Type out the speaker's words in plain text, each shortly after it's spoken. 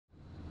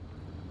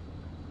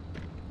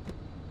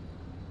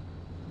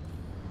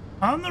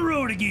On the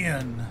road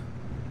again.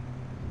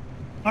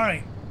 All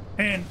right.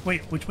 And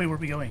wait, which way were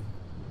we going?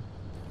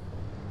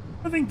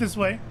 I think this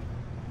way.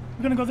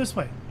 We're gonna go this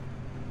way.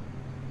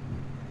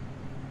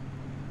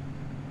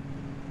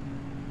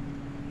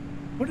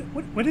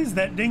 What is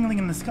that dangling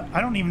in the sky?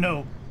 I don't even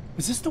know.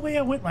 Was this the way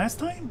I went last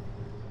time?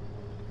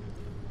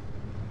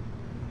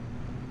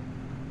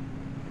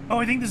 Oh,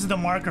 I think this is the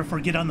marker for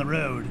get on the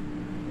road.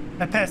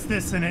 I passed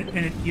this and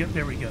it yep,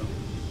 there we go.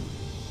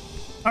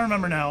 I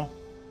remember now.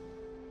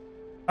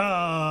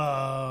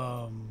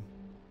 Oh.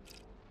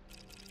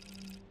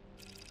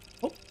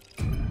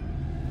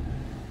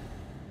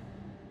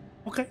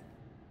 Okay.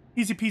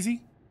 Easy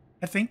peasy,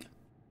 I think.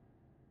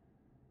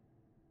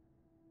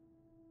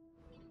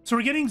 So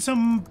we're getting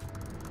some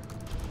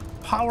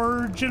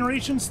power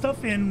generation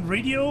stuff and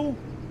radio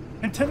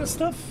antenna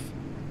stuff.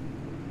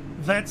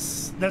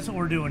 That's what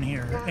we're doing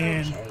here.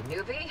 And okay,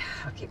 newbie.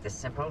 I'll keep this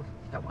simple.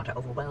 Don't want to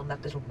overwhelm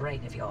that little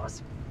brain of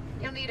yours.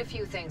 You'll need a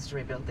few things to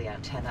rebuild the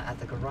antenna at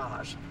the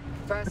garage.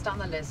 First on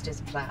the list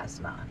is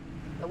plasma.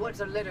 The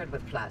woods are littered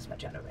with plasma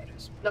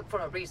generators. Look for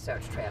a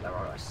research trailer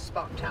or a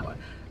spot tower.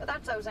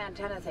 That's those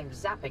antenna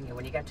things zapping you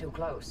when you get too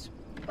close.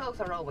 Both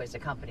are always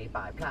accompanied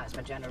by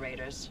plasma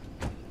generators.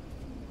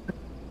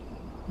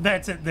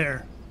 That's it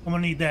there. I'm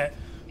gonna need that.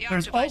 Your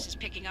device is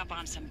picking up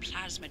on some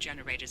plasma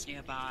generators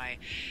nearby.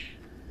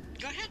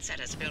 Your headset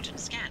has a built-in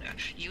scanner.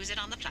 Use it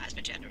on the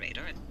plasma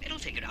generator and it'll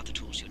figure out the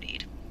tools you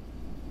need.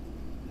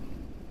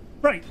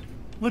 Right.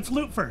 Let's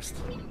loot first.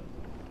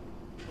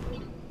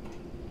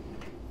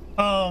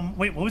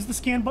 Wait, what was the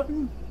scan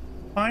button?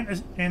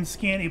 Find and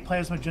scan a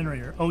plasma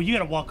generator. Oh, you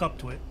gotta walk up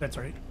to it. That's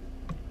right.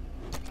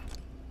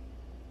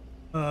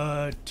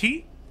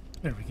 T?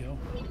 There we go.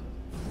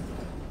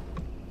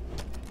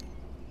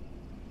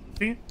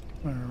 See?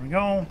 There we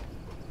go.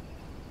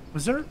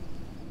 Was there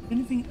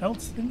anything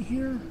else in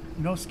here?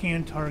 No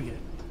scan target.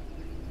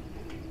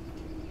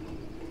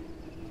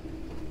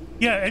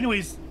 Yeah,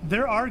 anyways,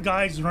 there are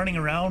guys running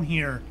around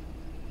here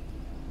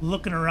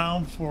looking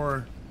around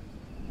for,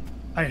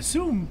 I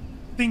assume,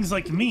 things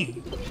like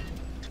me.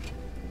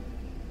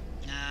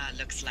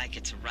 Looks like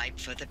it's ripe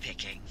for the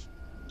picking.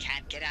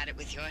 Can't get at it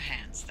with your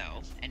hands,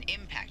 though. An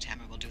impact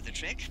hammer will do the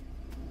trick.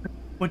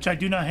 Which I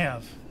do not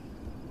have.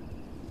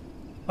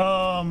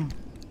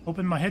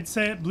 Open my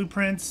headset,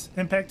 blueprints,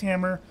 impact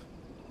hammer.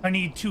 I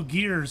need 2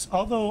 gears,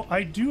 although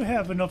I do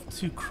have enough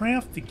to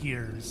craft the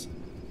gears.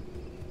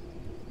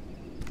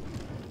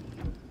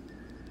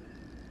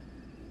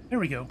 There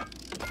we go.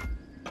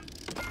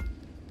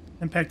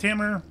 Impact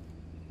hammer.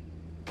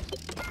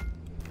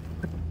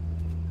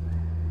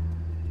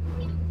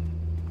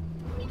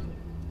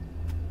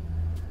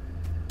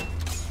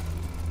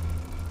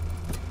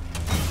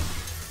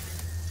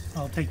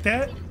 I'll take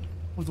that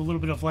with a little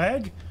bit of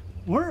lag.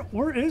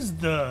 Where is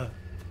the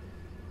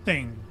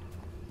thing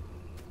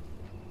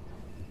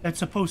that's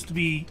supposed to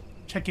be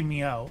checking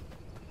me out?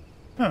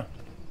 Huh.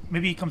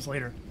 Maybe he comes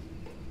later.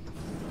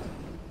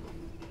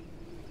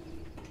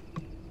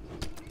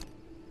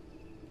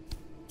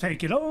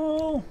 Take it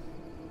all.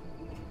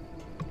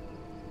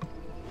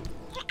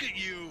 Look at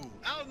you,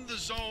 out in the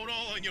zone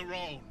all on your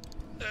own.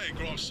 They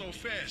grow up so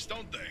fast,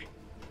 don't they?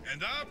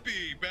 And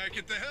Oppie back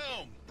at the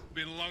helm.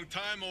 Been a long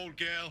time, old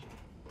gal.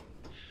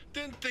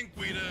 Didn't think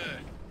we'd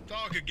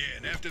talk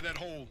again after that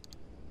whole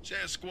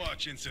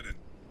Sasquatch incident.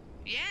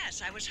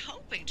 Yes, I was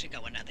hoping to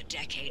go another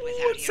decade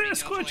without What hearing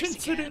Sasquatch your voice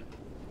incident? again.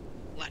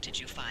 What, did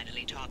you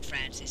finally talk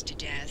Francis to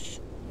death?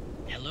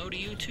 Hello to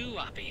you too,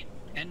 Oppie.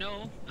 And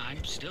no,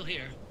 I'm still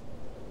here.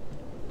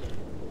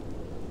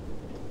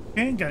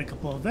 And got a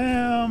couple of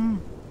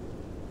them.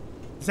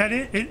 Is that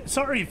it?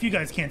 Sorry if you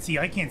guys can't see.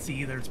 I can't see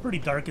either. It's pretty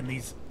dark in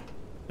these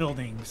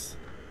buildings.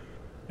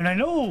 And I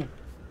know,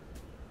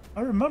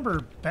 I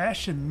remember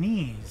bashing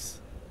these.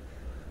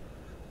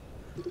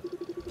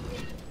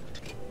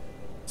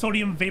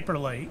 Sodium vapor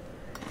light.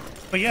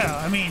 But yeah,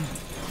 I mean,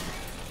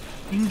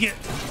 you can get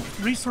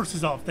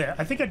resources off that.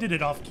 I think I did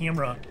it off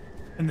camera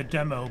in the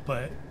demo,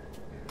 but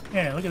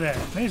yeah, look at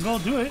that. May as well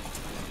do it.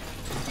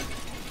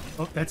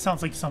 Oh, that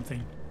sounds like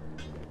something.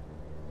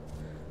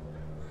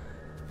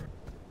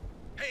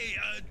 Hey,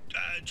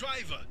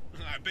 driver,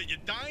 I bet you're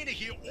dying to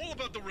hear all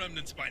about the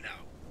remnants by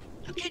now.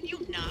 Can you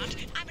not?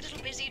 I'm a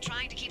little busy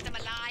trying to keep them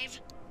alive.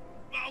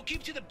 I'll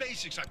keep to the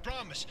basics, I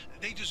promise.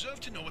 They deserve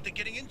to know what they're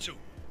getting into.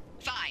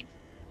 Fine.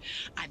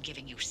 I'm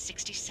giving you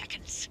 60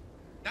 seconds.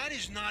 That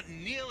is not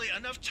nearly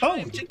enough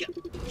time to get...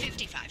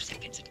 55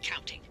 seconds and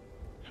counting.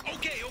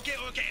 Okay.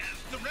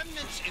 The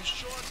remnants, in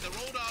short,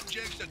 they're old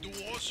objects that do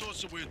all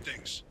sorts of weird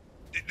things.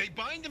 They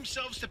bind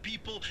themselves to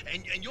people,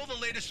 and you're the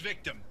latest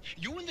victim.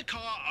 You and the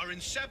car are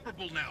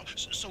inseparable now,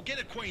 so get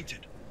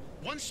acquainted.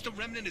 Once the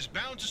remnant is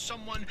bound to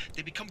someone,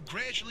 they become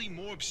gradually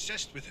more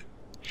obsessed with it.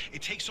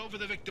 It takes over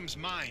the victim's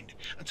mind,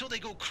 until they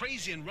go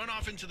crazy and run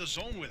off into the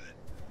zone with it.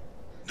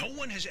 No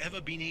one has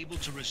ever been able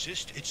to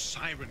resist its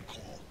siren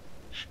call.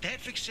 That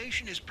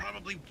fixation is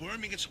probably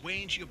worming its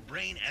way into your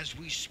brain as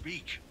we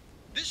speak.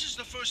 This is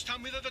the first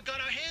time we've ever got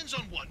our hands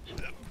on one.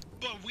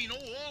 But we know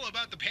all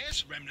about the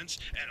past remnants,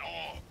 and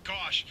oh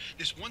gosh,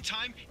 this one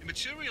time it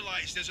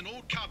materialized as an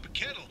old copper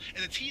kettle,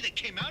 and the tea that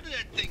came out of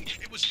that thing,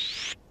 it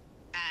was...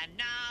 And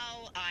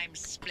now I'm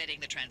splitting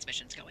the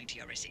transmissions going to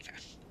your receiver.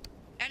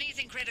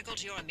 Anything critical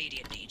to your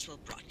immediate needs will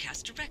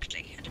broadcast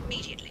directly and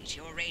immediately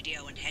to your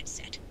radio and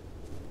headset.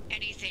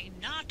 Anything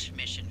not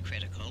mission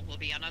critical will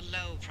be on a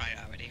low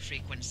priority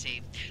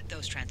frequency.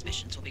 Those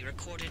transmissions will be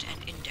recorded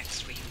and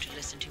indexed for you to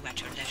listen to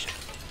at your leisure.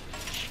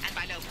 And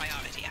by low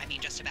priority, I mean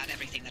just about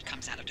everything that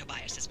comes out of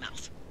Tobias's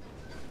mouth.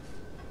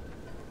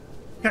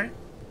 Okay.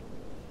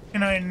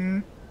 Can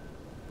I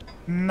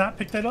not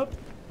pick that up?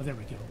 Oh, there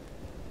we go.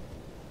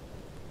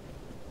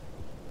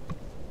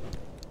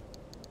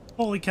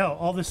 Holy cow,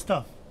 all this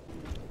stuff.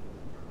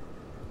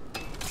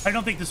 I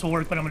don't think this will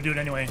work, but I'm gonna do it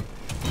anyway.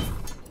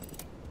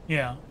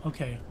 Yeah,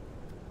 okay.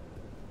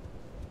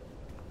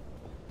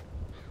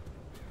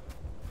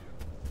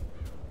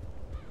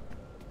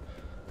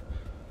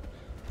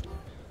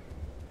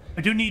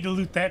 I do need to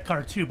loot that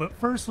car too, but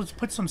first let's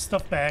put some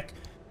stuff back,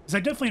 because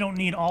I definitely don't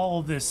need all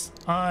of this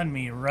on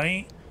me,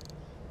 right?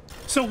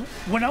 So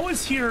when I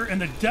was here in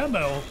the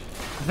demo,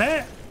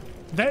 that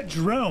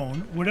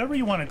drone, whatever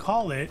you want to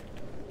call it,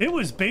 it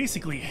was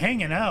basically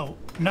hanging out,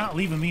 not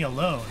leaving me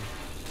alone.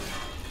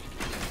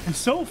 And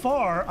so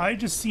far, I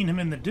just seen him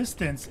in the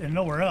distance and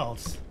nowhere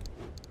else.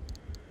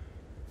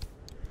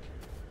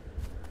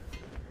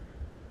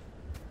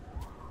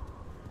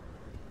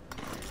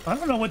 I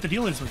don't know what the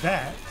deal is with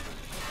that.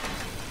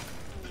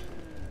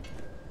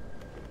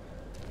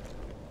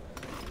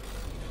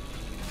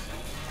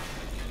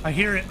 I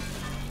hear it.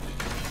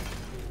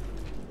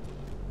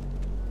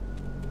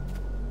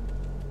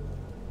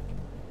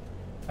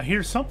 I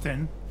hear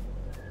something.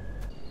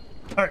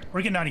 All right,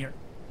 we're getting out of here.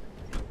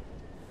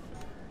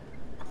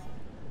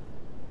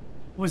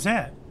 What was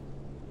that?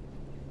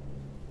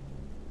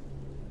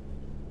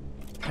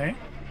 Okay.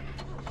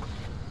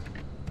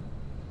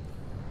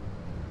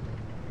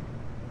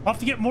 I'll have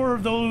to get more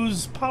of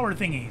those power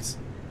thingies.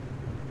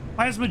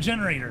 Plasma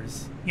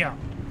generators. Yeah.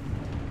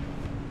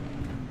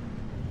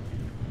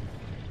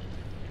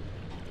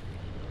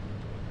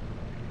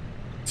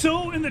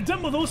 So in the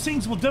demo, those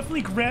things will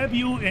definitely grab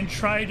you and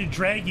try to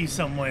drag you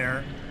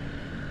somewhere.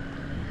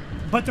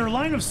 But their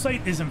line of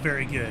sight isn't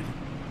very good.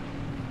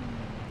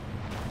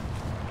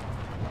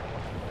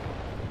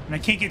 And I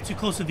can't get too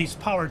close to these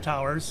power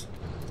towers.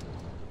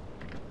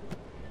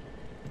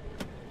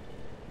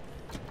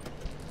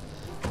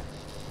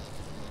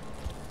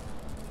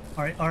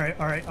 Alright, alright,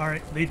 alright,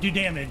 alright. They do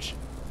damage.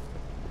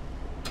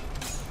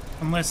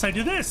 Unless I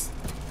do this.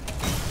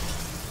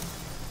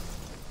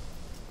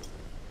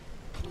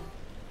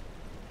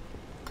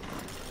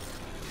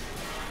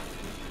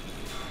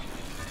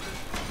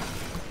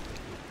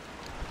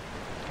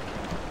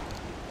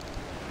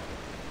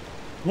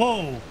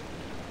 Whoa.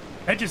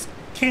 That just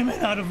came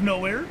in out of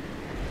nowhere.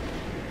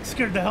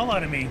 Scared the hell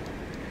out of me.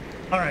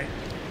 Alright.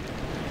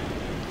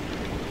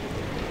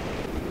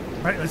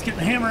 Alright, let's get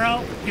the hammer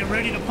out. Get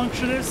ready to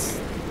puncture this.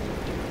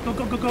 Go,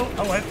 go, go, go.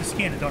 Oh, I have to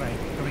scan it, don't I?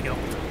 There we go.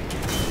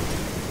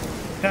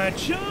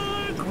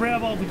 Gotcha.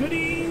 Grab all the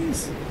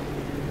goodies.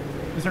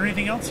 Is there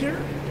anything else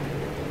here?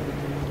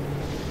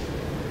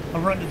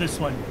 I'll run to this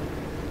one.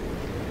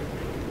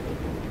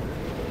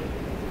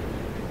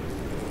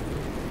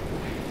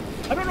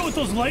 I don't know what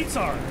those lights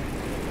are.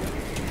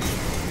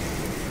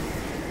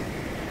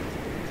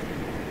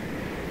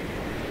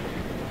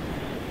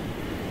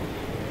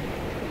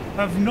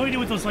 I have no idea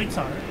what those lights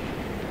are.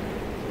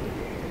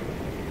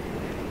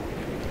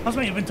 How's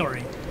my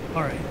inventory?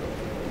 All right.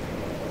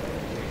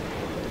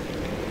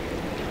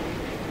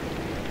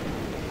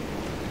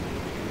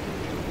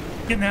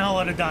 Getting the hell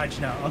out of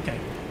Dodge now. Okay.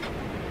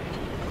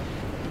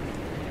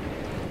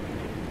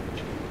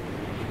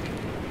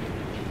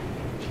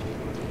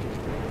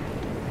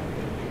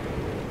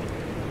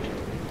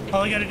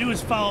 All I gotta do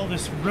is follow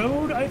this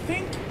road, I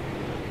think,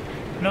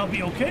 and I'll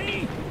be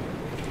okay.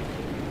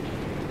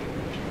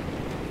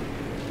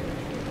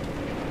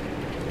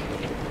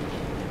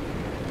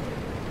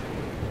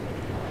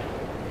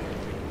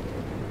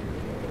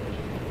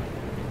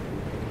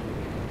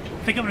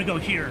 I think I'm gonna go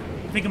here.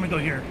 I think I'm gonna go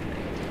here.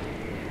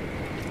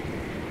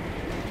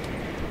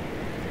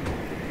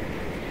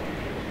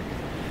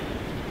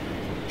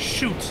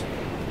 Shoot.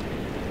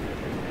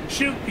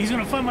 Shoot, he's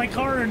gonna find my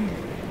car and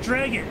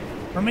drag it.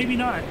 Or maybe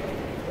not.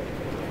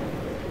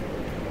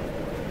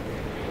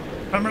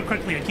 Remember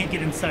quickly, I can't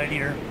get inside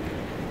here.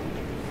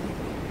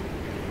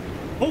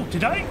 Oh,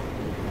 did I?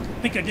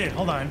 I think I did.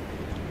 Hold on.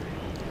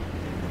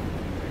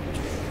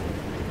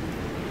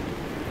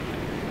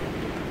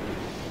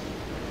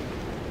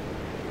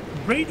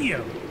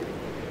 Radio.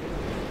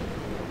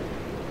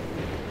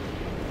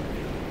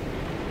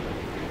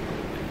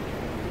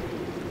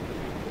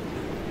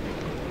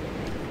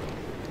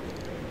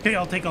 Okay,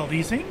 I'll take all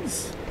these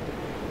things.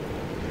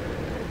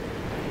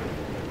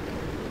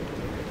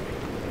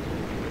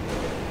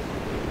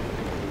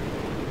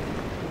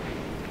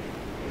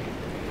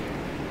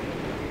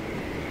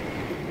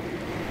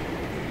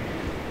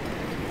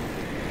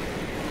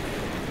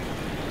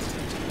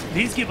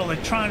 These give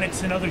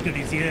electronics and other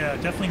goodies. Yeah,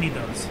 definitely need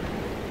those.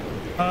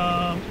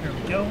 Here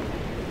we go.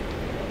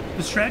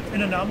 Distract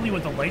an anomaly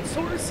with a light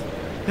source?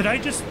 Did I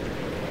just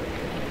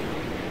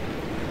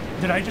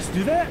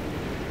do that?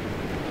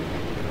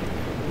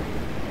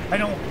 I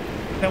don't...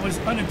 That was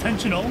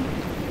unintentional,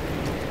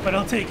 but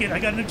I'll take it. I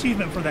got an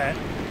achievement for that.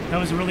 That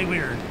was really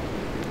weird.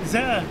 Is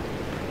that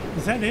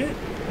it?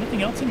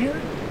 Anything else in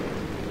here?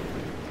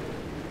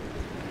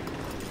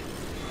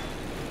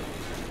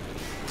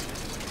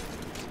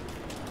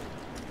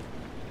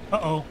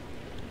 Uh-oh.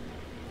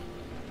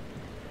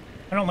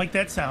 I don't like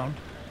that sound.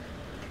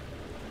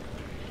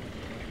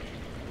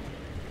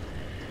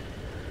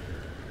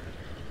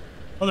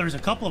 Oh, there's a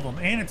couple of them,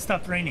 and it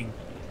stopped raining.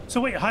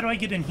 So wait, how do I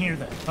get in here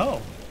then?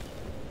 Oh.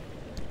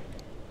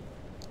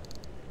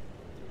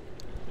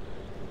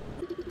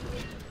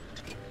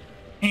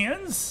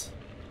 Hands?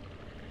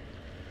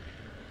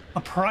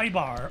 A pry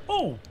bar.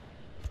 Oh.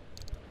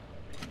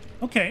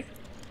 Okay.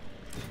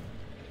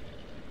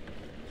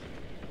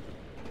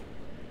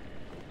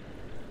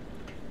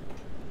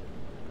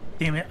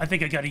 Damn it, I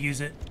think I gotta use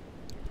it.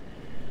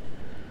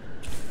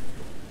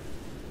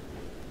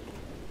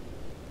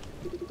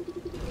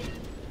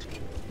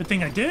 Good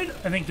thing I did.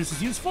 I think this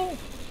is useful.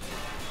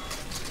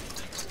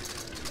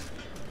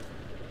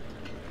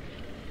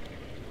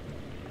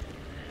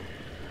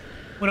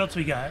 What else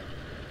we got?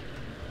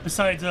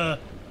 Besides a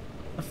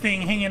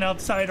thing hanging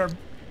outside our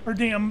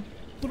damn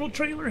little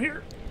trailer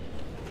here.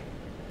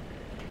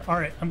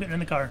 Alright, I'm getting in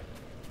the car.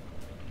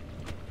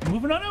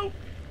 Moving on out.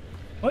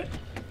 What?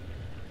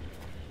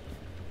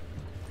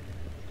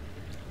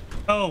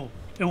 Oh,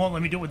 it won't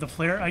let me do it with the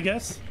flare, I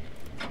guess.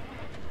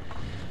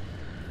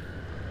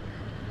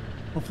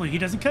 Hopefully he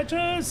doesn't catch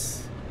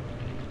us.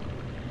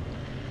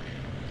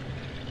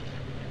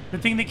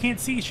 Good thing they can't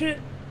see shit.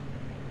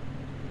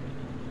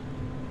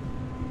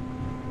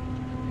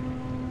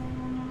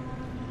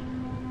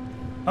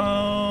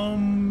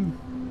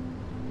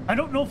 I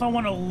don't know if I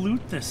want to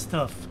loot this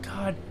stuff.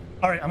 God.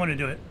 All right, I'm gonna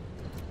do it.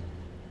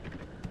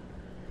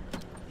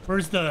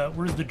 Where's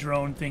the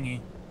drone thingy?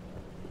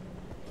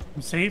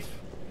 I'm safe.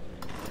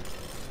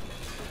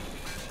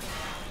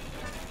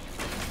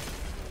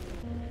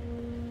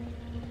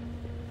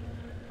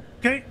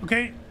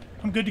 Okay,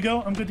 I'm good to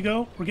go. I'm good to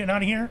go. We're getting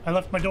out of here. I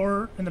left my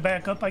door in the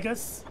back up, I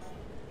guess.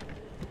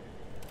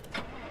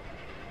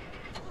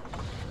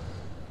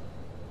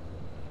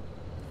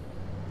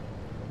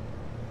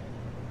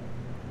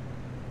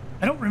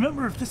 I don't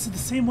remember if this is the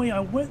same way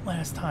I went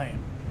last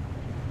time.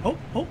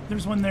 Oh,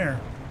 there's one there.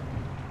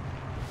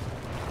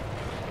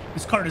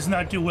 This car does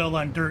not do well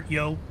on dirt,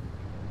 yo.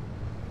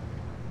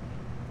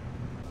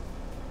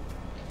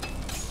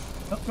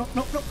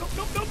 No.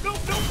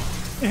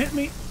 It hit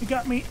me. It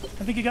got me.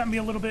 I think it got me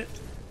a little bit.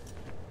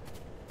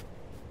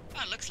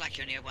 Well, looks like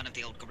you're near one of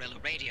the old guerrilla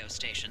radio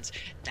stations.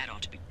 That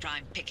ought to be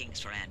prime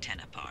pickings for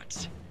antenna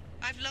parts.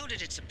 I've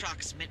loaded its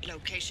approximate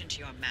location to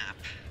your map.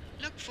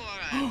 Look for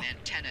an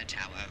antenna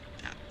tower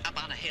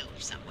up on a hill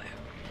somewhere.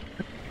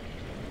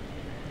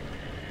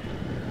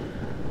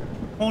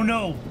 Oh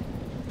no.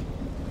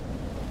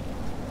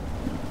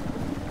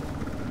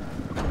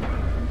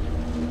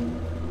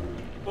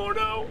 Oh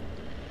no.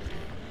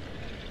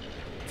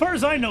 As far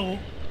as I know,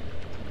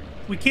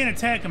 we can't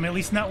attack him, at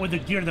least not with the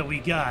gear that we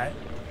got.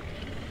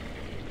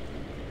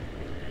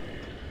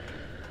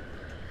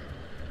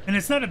 And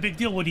it's not a big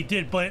deal what he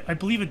did, but I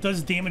believe it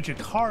does damage a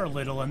car a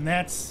little, and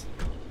that's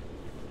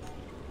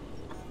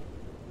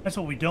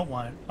what we don't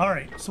want. All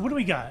right, so what do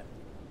we got?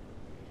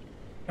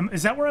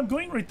 Is that where I'm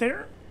going, right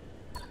there?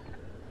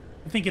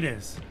 I think it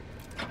is.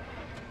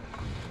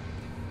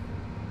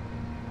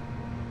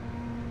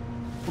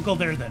 We'll go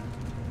there then.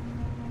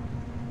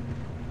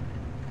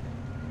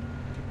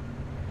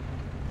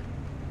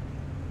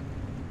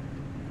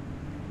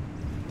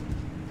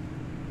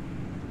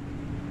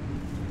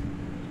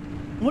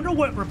 I wonder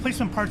what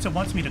replacement parts it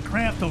wants me to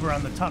craft over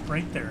on the top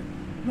right there.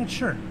 I'm not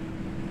sure.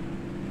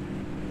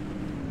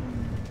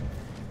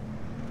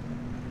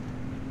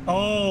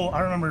 Oh, I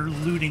remember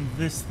looting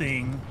this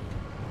thing.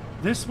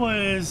 This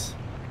was...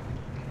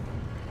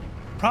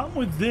 Problem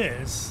with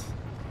this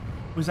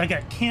was I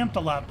got camped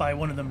a lot by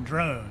one of them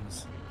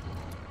drones.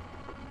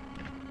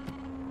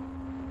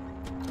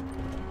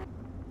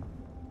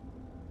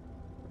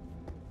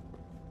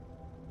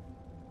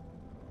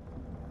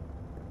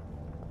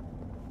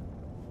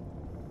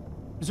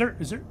 Is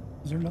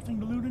there nothing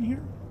to loot in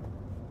here?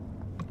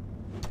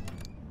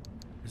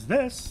 Is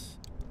this?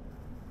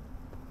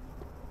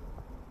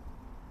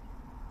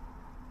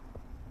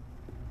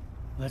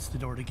 That's the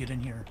door to get in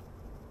here.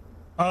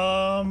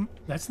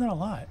 That's not a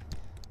lot.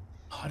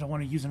 Oh, I don't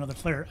want to use another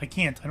flare. I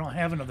can't. I don't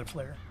have another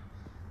flare.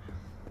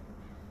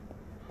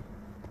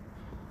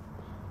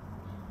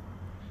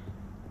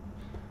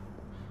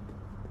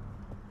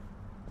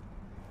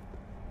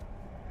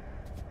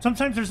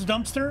 Sometimes there's a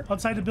dumpster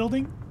outside the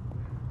building.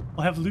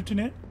 I'll have loot in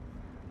it.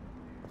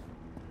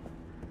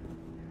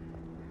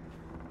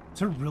 Is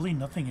there really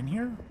nothing in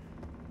here?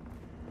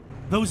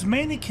 Those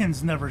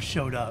mannequins never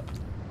showed up.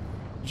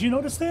 Did you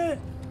notice that?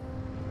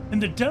 In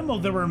the demo,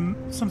 there were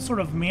some sort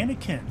of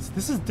mannequins.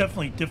 This is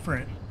definitely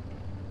different.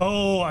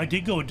 Oh, I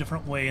did go a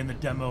different way in the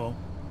demo.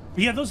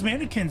 But yeah, those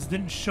mannequins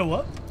didn't show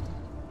up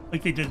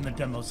like they did in the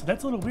demo, so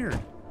that's a little weird.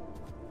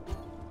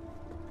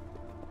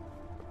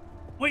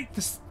 Wait,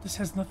 this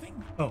has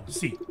nothing? Oh,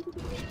 see.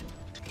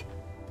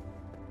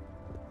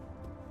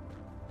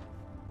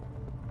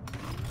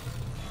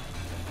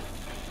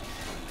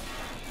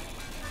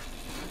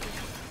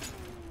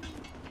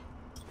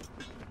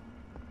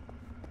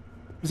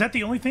 Is that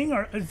the only thing,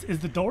 or is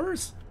the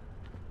doors?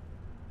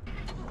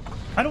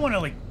 I don't want to,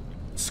 like,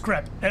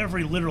 scrap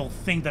every little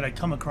thing that I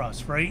come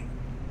across, right?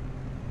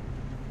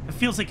 It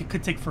feels like it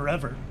could take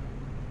forever.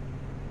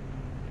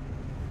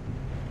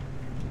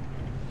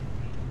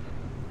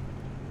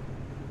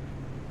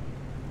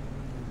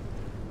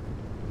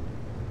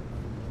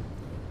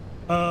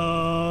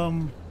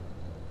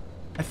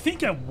 I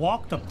think I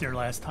walked up there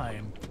last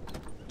time.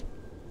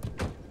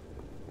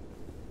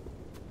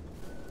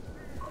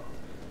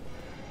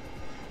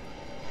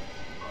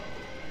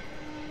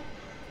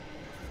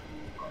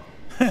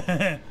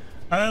 I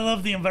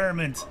love the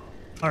environment.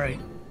 All right.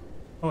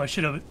 Oh, I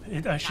should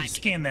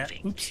scan that.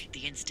 Oops.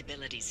 The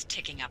instability's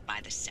ticking up by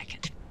the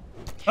second.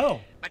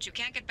 Oh. But you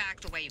can't get back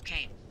the way you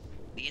came.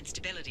 The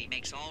instability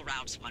makes all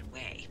routes one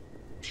way.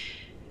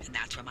 And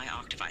that's where my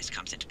arc device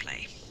comes into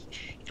play.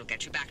 It'll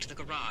get you back to the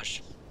garage,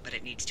 but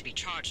it needs to be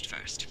charged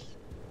first.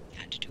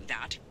 And to do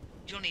that,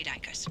 you'll need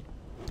anchors.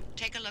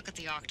 Take a look at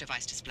the arc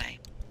device display.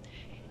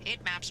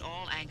 It maps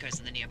all anchors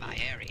in the nearby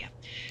area.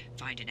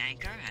 Find an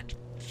anchor and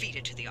feed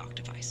it to the arc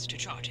device to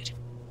charge it.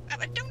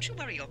 But don't you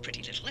worry your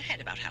pretty little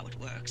head about how it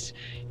works.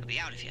 You'll be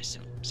out of here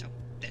soon, so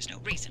there's no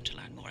reason to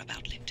learn more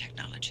about limb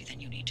technology than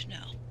you need to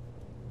know.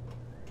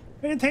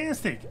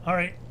 Fantastic. All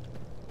right.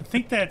 I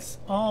think that's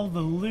all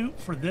the loot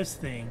for this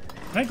thing.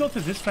 Can I go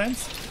through this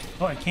fence?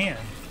 Oh, I can.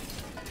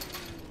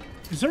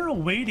 Is there a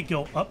way to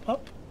go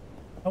up?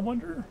 I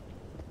wonder.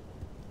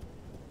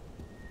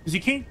 Because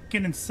you can't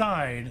get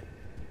inside.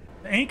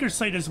 The anchor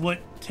site is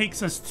what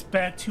takes us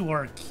back to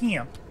our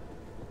camp.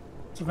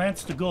 So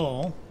that's the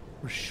goal,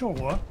 for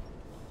sure.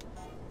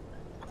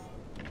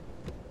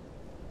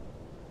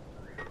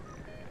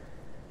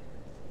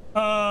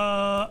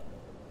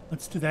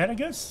 Let's do that, I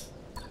guess.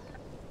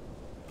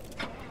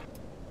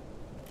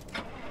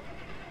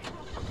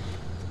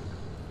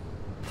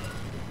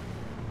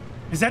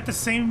 Is that the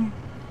same?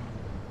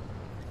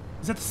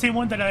 Is that the same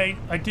one that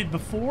I did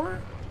before?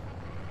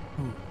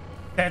 Ooh,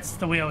 that's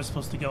the way I was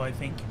supposed to go, I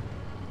think.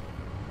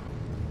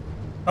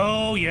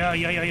 Oh, yeah.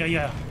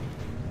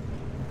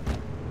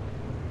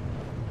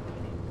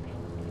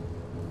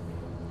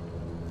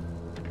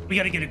 We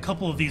gotta get a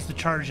couple of these to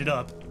charge it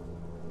up,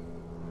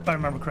 if I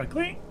remember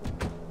correctly.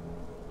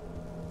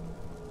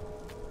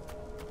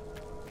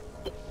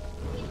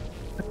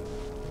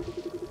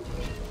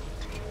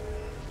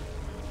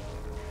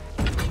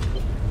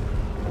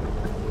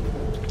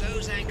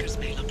 Those anchors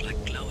may look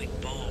like glowing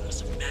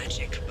balls of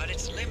magic, but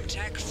it's limb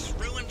tech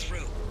through and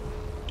through.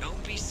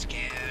 Don't be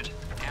scared.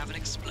 Haven't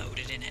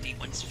exploded in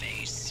anyone's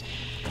face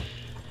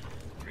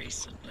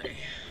recently.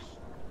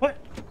 What?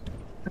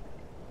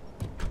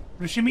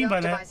 What does she mean by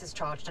that? The device is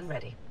charged and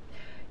ready.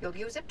 You'll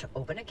use it to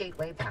open a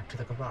gateway back to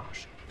the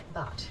garage,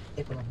 but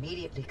it will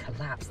immediately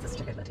collapse the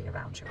stability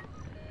around you.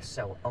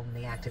 So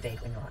only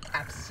activate when you're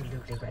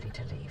absolutely ready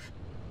to leave.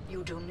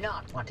 You do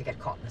not want to get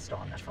caught in the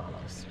storm that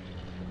follows.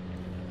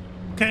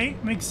 Okay,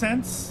 makes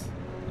sense.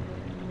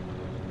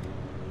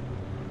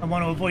 I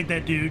want to avoid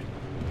that dude.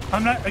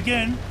 I'm not,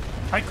 again,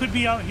 I could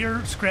be out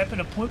here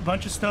scrapping a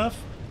bunch of stuff.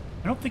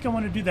 I don't think I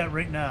want to do that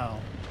right now.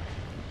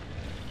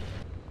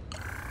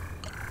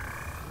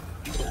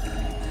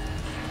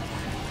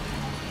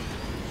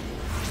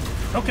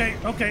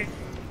 Okay.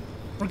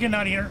 We're getting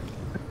out of here.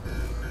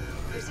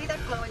 You see that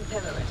glowing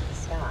pillar into the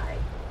sky?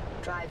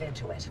 Drive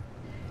into it.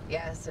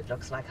 Yes, it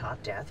looks like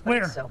hot death, but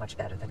Where? it's so much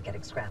better than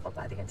getting scrambled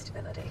by the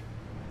instability.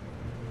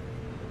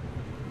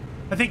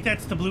 I think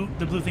that's the blue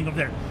thing over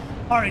there.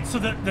 All right, so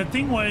the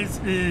thing is,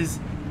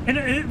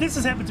 this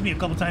has happened to me a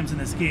couple times in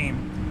this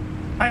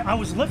game. I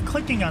was left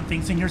clicking on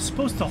things, and you're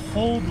supposed to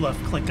hold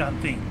left click on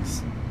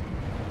things.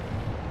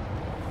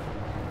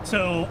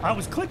 So I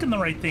was clicking the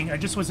right thing, I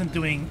just wasn't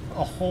doing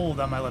a hold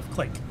on my left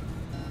click.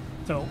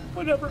 So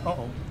whatever.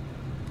 Uh-oh.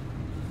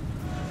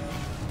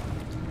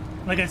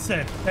 Like I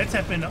said, that's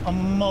happened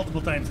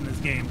multiple times in this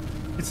game.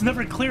 It's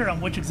never clear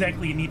on which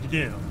exactly you need to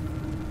do.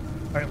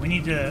 All right, we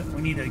need to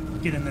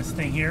get in this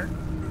thing here.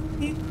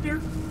 Here.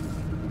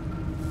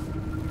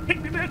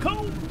 Take me back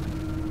home.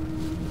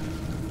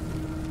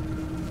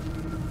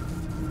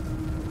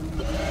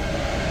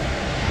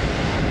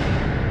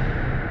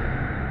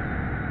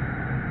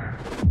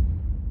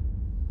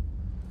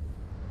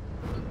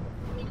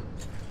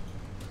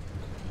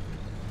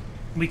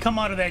 We come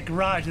out of that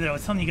garage that I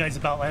was telling you guys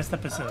about last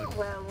episode.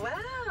 Oh,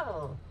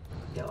 well.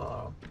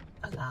 You're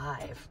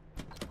alive.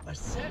 We're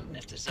certain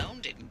if the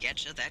zone didn't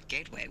get you, that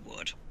gateway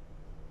would.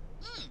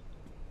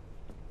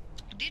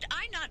 Did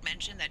I not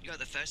mention that you're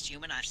the first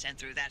human I've sent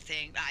through that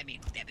thing? I mean,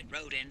 there have been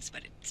rodents,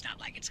 but it's not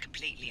like it's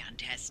completely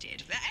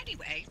untested.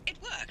 Anyway, it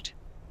worked.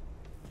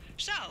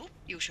 So,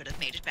 you should have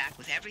made it back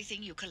with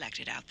everything you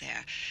collected out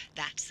there.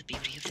 That's the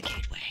beauty of the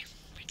gateway.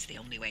 It's the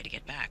only way to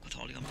get back with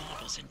all your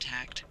models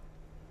intact.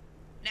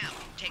 Now,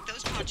 take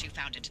those parts you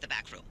found into the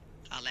back room.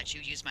 I'll let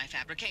you use my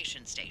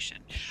fabrication station.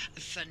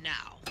 For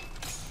now.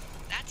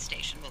 That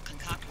station will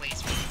concoct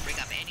ways for you to rig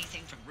up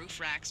anything from roof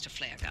racks to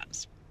flare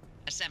guns.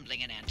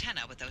 Assembling an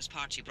antenna with those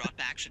parts you brought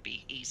back should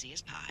be easy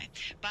as pie,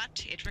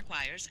 but it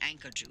requires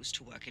anchor juice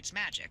to work its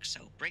magic, so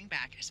bring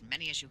back as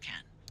many as you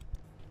can.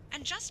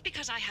 And just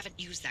because I haven't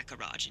used that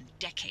garage in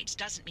decades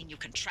doesn't mean you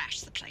can trash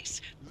the place.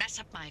 Mess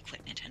up my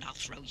equipment and I'll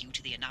throw you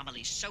to the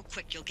anomalies so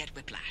quick you'll get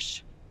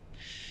whiplash.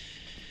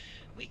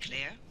 We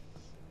clear?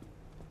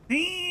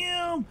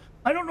 Damn!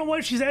 I don't know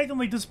why she's acting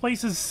like this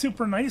place is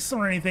super nice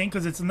or anything,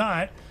 because it's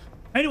not.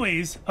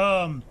 Anyways,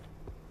 I'm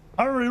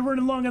already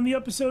running long on the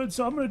episode,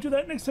 so I'm going to do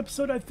that next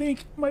episode, I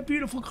think. My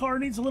beautiful car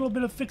needs a little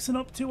bit of fixing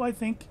up, too, I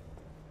think.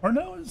 Or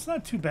no, it's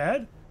not too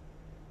bad.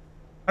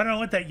 I don't know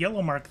what that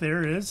yellow mark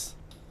there is.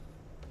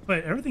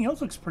 But everything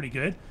else looks pretty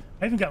good.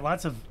 I even got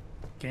lots of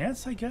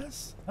gas, I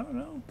guess. I don't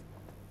know.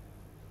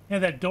 Yeah,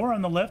 that door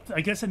on the left,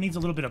 I guess it needs a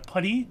little bit of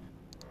putty.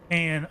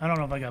 And I don't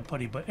know if I got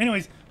putty. But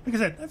anyways, like I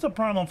said, that's a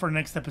problem for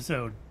next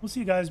episode. We'll see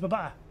you guys.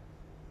 Bye-bye.